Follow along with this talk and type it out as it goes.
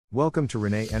Welcome to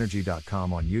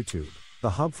ReneEnergy.com on YouTube,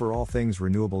 the hub for all things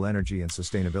renewable energy and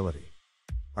sustainability.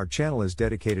 Our channel is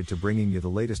dedicated to bringing you the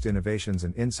latest innovations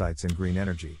and insights in green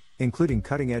energy, including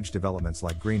cutting-edge developments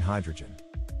like green hydrogen.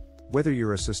 Whether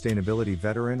you're a sustainability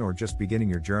veteran or just beginning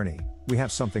your journey, we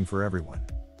have something for everyone.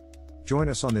 Join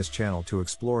us on this channel to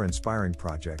explore inspiring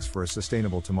projects for a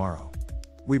sustainable tomorrow.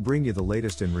 We bring you the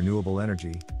latest in renewable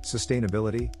energy,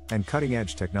 sustainability, and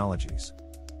cutting-edge technologies.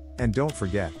 And don't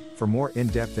forget, for more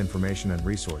in-depth information and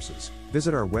resources,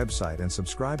 visit our website and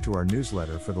subscribe to our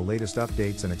newsletter for the latest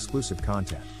updates and exclusive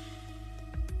content.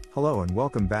 Hello and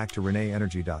welcome back to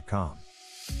ReneEnergy.com.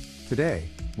 Today,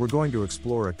 we're going to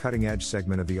explore a cutting-edge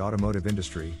segment of the automotive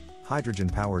industry,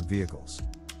 hydrogen-powered vehicles.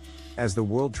 As the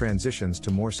world transitions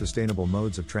to more sustainable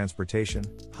modes of transportation,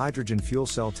 hydrogen fuel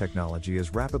cell technology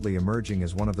is rapidly emerging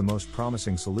as one of the most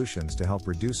promising solutions to help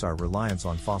reduce our reliance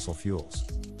on fossil fuels.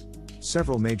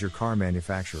 Several major car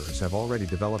manufacturers have already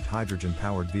developed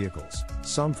hydrogen-powered vehicles,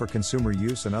 some for consumer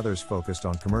use and others focused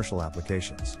on commercial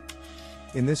applications.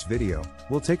 In this video,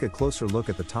 we'll take a closer look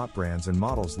at the top brands and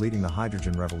models leading the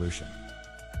hydrogen revolution.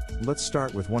 Let's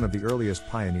start with one of the earliest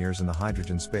pioneers in the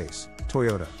hydrogen space,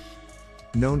 Toyota.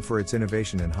 Known for its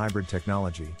innovation in hybrid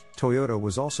technology, Toyota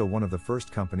was also one of the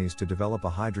first companies to develop a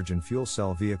hydrogen fuel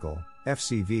cell vehicle,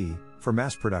 FCV, for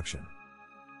mass production.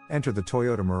 Enter the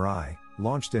Toyota Mirai,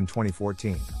 launched in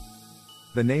 2014.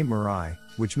 The name Mirai,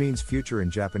 which means future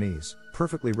in Japanese,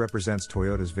 perfectly represents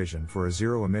Toyota's vision for a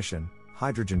zero-emission,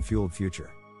 hydrogen-fueled future.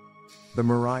 The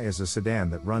Mirai is a sedan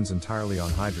that runs entirely on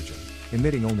hydrogen,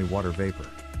 emitting only water vapor.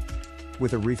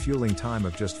 With a refueling time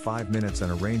of just 5 minutes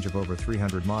and a range of over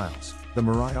 300 miles, the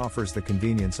Mirai offers the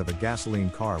convenience of a gasoline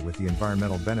car with the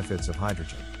environmental benefits of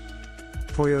hydrogen.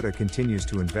 Toyota continues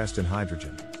to invest in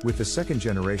hydrogen, with the second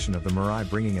generation of the Mirai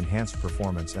bringing enhanced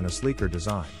performance and a sleeker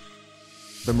design.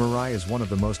 The Mirai is one of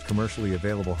the most commercially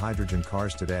available hydrogen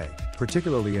cars today,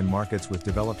 particularly in markets with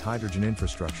developed hydrogen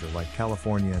infrastructure like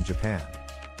California and Japan.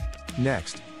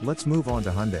 Next, let's move on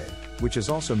to Hyundai, which has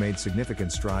also made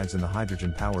significant strides in the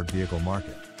hydrogen-powered vehicle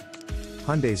market.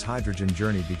 Hyundai's hydrogen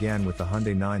journey began with the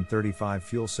Hyundai 935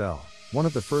 fuel cell, one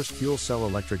of the first fuel cell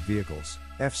electric vehicles,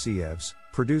 FCEVs,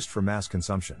 produced for mass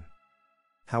consumption.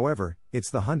 However, it's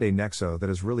the Hyundai Nexo that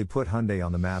has really put Hyundai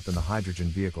on the map in the hydrogen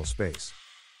vehicle space.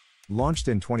 Launched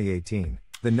in 2018,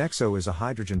 the Nexo is a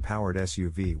hydrogen-powered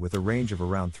SUV with a range of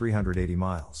around 380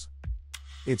 miles.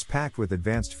 It's packed with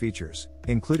advanced features,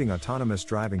 including autonomous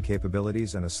driving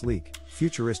capabilities and a sleek,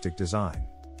 futuristic design.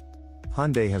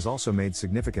 Hyundai has also made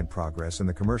significant progress in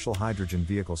the commercial hydrogen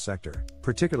vehicle sector,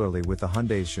 particularly with the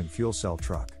Hyundai's Shint fuel cell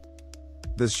truck.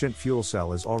 The Shint fuel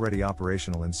cell is already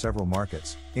operational in several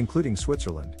markets, including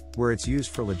Switzerland, where it's used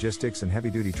for logistics and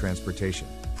heavy-duty transportation,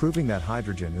 proving that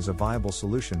hydrogen is a viable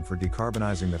solution for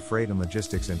decarbonizing the freight and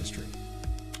logistics industry.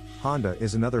 Honda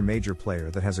is another major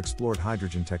player that has explored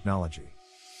hydrogen technology.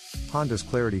 Honda's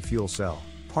Clarity fuel cell,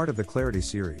 part of the Clarity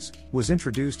series, was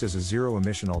introduced as a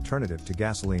zero-emission alternative to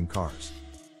gasoline cars.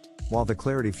 While the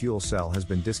Clarity fuel cell has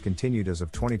been discontinued as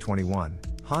of 2021,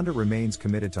 Honda remains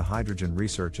committed to hydrogen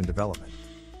research and development.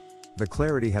 The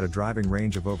Clarity had a driving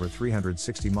range of over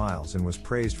 360 miles and was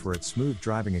praised for its smooth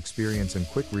driving experience and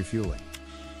quick refueling.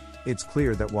 It's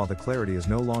clear that while the Clarity is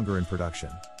no longer in production,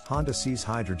 Honda sees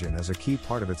hydrogen as a key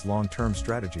part of its long-term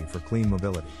strategy for clean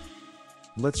mobility.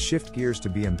 Let's shift gears to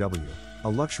BMW, a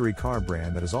luxury car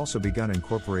brand that has also begun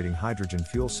incorporating hydrogen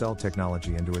fuel cell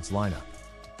technology into its lineup.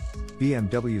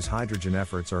 BMW's hydrogen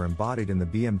efforts are embodied in the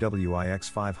BMW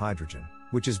iX5 Hydrogen,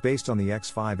 which is based on the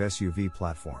X5 SUV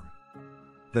platform.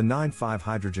 The 9.5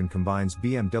 Hydrogen combines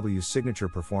BMW's signature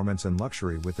performance and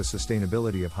luxury with the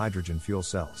sustainability of hydrogen fuel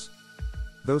cells.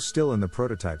 Though still in the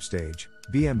prototype stage,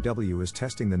 BMW is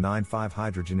testing the 9.5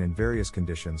 Hydrogen in various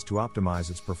conditions to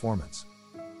optimize its performance.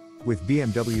 With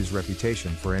BMW's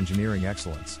reputation for engineering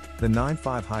excellence, the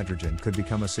 9.5 Hydrogen could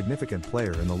become a significant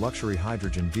player in the luxury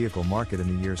hydrogen vehicle market in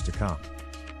the years to come.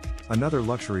 Another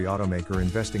luxury automaker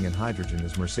investing in hydrogen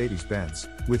is Mercedes-Benz,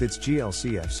 with its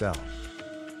GLC F cell.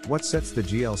 What sets the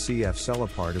GLC F cell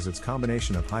apart is its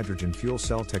combination of hydrogen fuel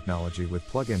cell technology with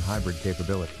plug-in hybrid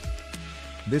capability.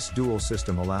 This dual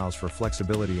system allows for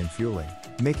flexibility in fueling,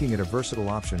 making it a versatile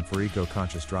option for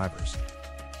eco-conscious drivers.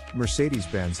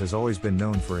 Mercedes-Benz has always been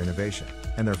known for innovation,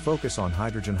 and their focus on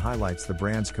hydrogen highlights the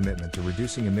brand's commitment to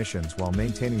reducing emissions while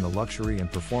maintaining the luxury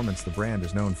and performance the brand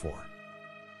is known for.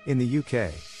 In the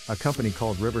UK, a company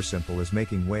called Riversimple is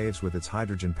making waves with its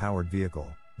hydrogen-powered vehicle,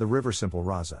 the Riversimple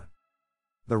Raza.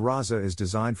 The Raza is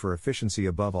designed for efficiency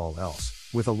above all else,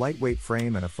 with a lightweight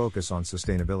frame and a focus on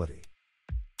sustainability.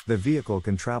 The vehicle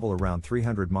can travel around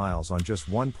 300 miles on just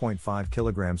 1.5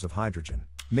 kilograms of hydrogen,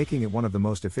 making it one of the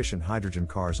most efficient hydrogen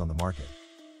cars on the market.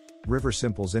 River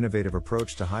Simple's innovative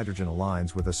approach to hydrogen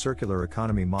aligns with a circular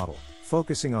economy model,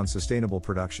 focusing on sustainable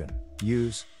production,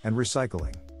 use, and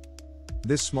recycling.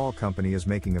 This small company is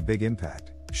making a big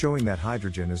impact, showing that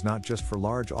hydrogen is not just for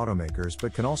large automakers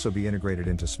but can also be integrated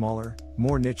into smaller,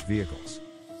 more niche vehicles.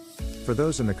 For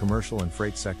those in the commercial and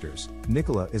freight sectors,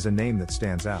 Nikola is a name that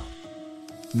stands out.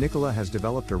 Nikola has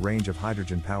developed a range of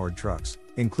hydrogen-powered trucks,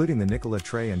 including the Nikola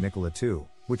Tre and Nikola 2,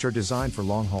 which are designed for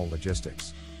long-haul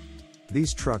logistics.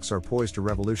 These trucks are poised to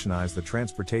revolutionize the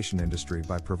transportation industry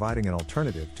by providing an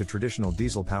alternative to traditional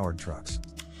diesel-powered trucks.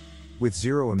 With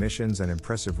zero emissions and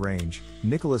impressive range,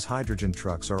 Nikola's hydrogen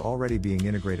trucks are already being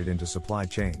integrated into supply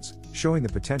chains, showing the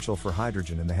potential for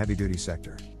hydrogen in the heavy-duty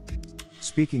sector.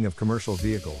 Speaking of commercial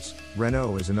vehicles,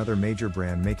 Renault is another major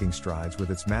brand making strides with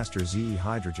its Master ZE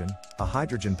Hydrogen, a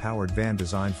hydrogen-powered van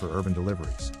designed for urban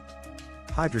deliveries.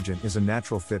 Hydrogen is a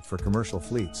natural fit for commercial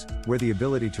fleets, where the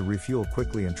ability to refuel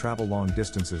quickly and travel long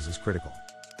distances is critical.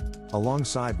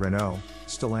 Alongside Renault,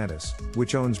 Stellantis,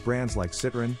 which owns brands like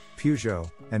Citroën, Peugeot,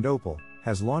 and Opel,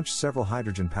 has launched several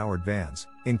hydrogen-powered vans,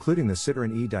 including the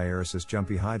Citroën e-Diaresis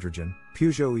Jumpy Hydrogen,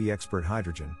 Peugeot e-Expert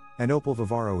Hydrogen, and Opel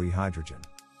Vivaro e-Hydrogen.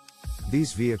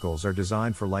 These vehicles are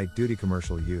designed for light-duty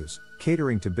commercial use,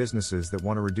 catering to businesses that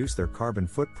want to reduce their carbon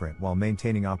footprint while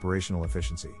maintaining operational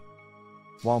efficiency.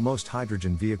 While most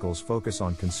hydrogen vehicles focus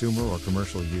on consumer or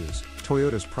commercial use,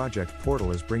 Toyota's Project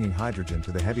Portal is bringing hydrogen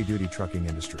to the heavy-duty trucking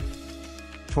industry.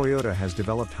 Toyota has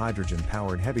developed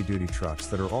hydrogen-powered heavy-duty trucks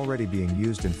that are already being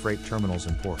used in freight terminals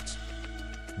and ports.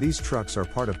 These trucks are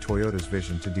part of Toyota's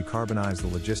vision to decarbonize the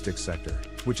logistics sector,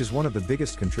 which is one of the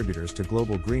biggest contributors to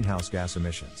global greenhouse gas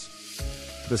emissions.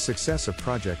 The success of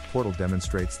Project Portal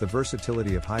demonstrates the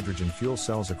versatility of hydrogen fuel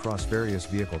cells across various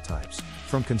vehicle types,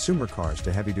 from consumer cars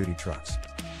to heavy-duty trucks.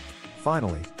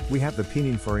 Finally, we have the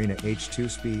Pininfarina H2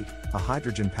 Speed, a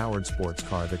hydrogen-powered sports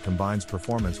car that combines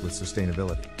performance with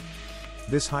sustainability.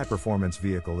 This high-performance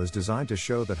vehicle is designed to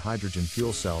show that hydrogen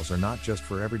fuel cells are not just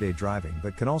for everyday driving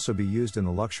but can also be used in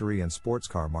the luxury and sports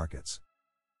car markets.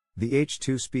 The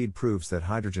H2 Speed proves that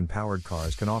hydrogen-powered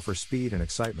cars can offer speed and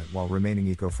excitement while remaining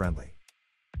eco-friendly.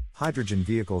 Hydrogen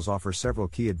vehicles offer several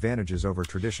key advantages over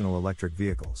traditional electric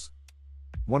vehicles.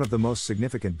 One of the most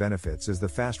significant benefits is the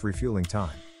fast refueling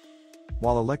time.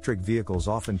 While electric vehicles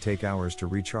often take hours to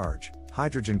recharge,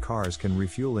 hydrogen cars can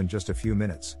refuel in just a few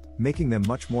minutes, making them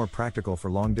much more practical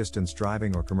for long-distance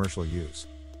driving or commercial use.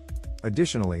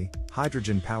 Additionally,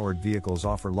 hydrogen-powered vehicles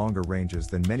offer longer ranges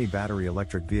than many battery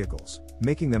electric vehicles,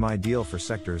 making them ideal for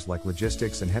sectors like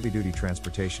logistics and heavy-duty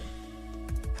transportation.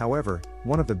 However,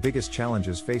 one of the biggest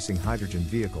challenges facing hydrogen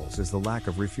vehicles is the lack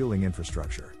of refueling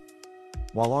infrastructure.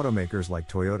 While automakers like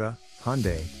Toyota,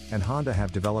 Hyundai, and Honda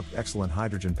have developed excellent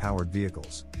hydrogen-powered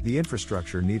vehicles, the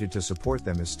infrastructure needed to support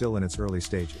them is still in its early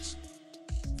stages.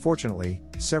 Fortunately,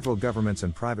 several governments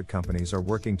and private companies are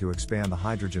working to expand the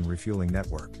hydrogen refueling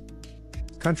network.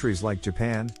 Countries like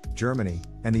Japan, Germany,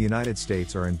 and the United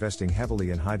States are investing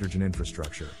heavily in hydrogen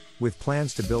infrastructure, with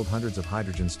plans to build hundreds of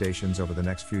hydrogen stations over the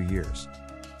next few years.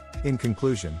 In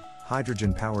conclusion,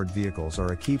 hydrogen-powered vehicles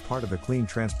are a key part of the clean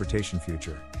transportation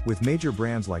future, with major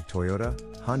brands like Toyota,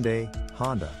 Hyundai,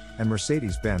 Honda, and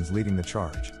Mercedes-Benz leading the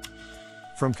charge.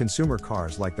 From consumer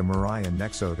cars like the Mirai and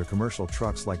Nexo to commercial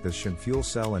trucks like the Hyundai fuel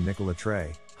cell and Nikola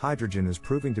Tre, hydrogen is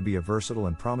proving to be a versatile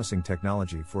and promising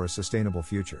technology for a sustainable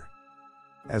future.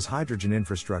 As hydrogen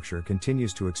infrastructure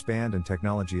continues to expand and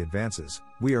technology advances,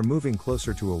 we are moving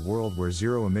closer to a world where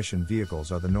zero-emission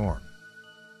vehicles are the norm.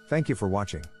 Thank you for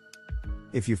watching.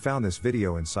 If you found this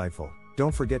video insightful,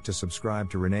 don't forget to subscribe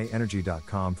to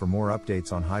ReneEnergy.com for more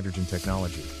updates on hydrogen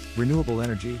technology, renewable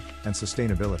energy, and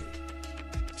sustainability.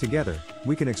 Together,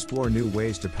 we can explore new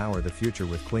ways to power the future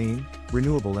with clean,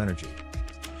 renewable energy.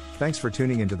 Thanks for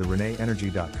tuning into the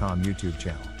ReneEnergy.com YouTube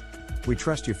channel. We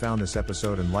trust you found this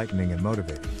episode enlightening and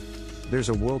motivating. There's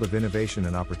a world of innovation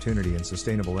and opportunity in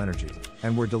sustainable energy,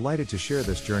 and we're delighted to share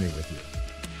this journey with you.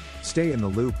 Stay in the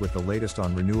loop with the latest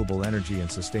on renewable energy and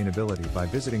sustainability by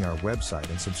visiting our website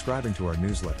and subscribing to our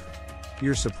newsletter.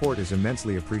 Your support is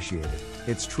immensely appreciated,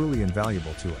 it's truly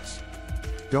invaluable to us.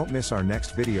 Don't miss our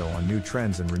next video on new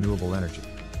trends in renewable energy.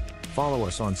 Follow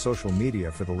us on social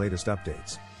media for the latest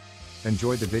updates.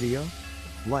 Enjoyed the video?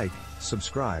 Like,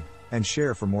 subscribe, and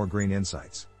share for more green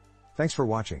insights. Thanks for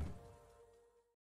watching.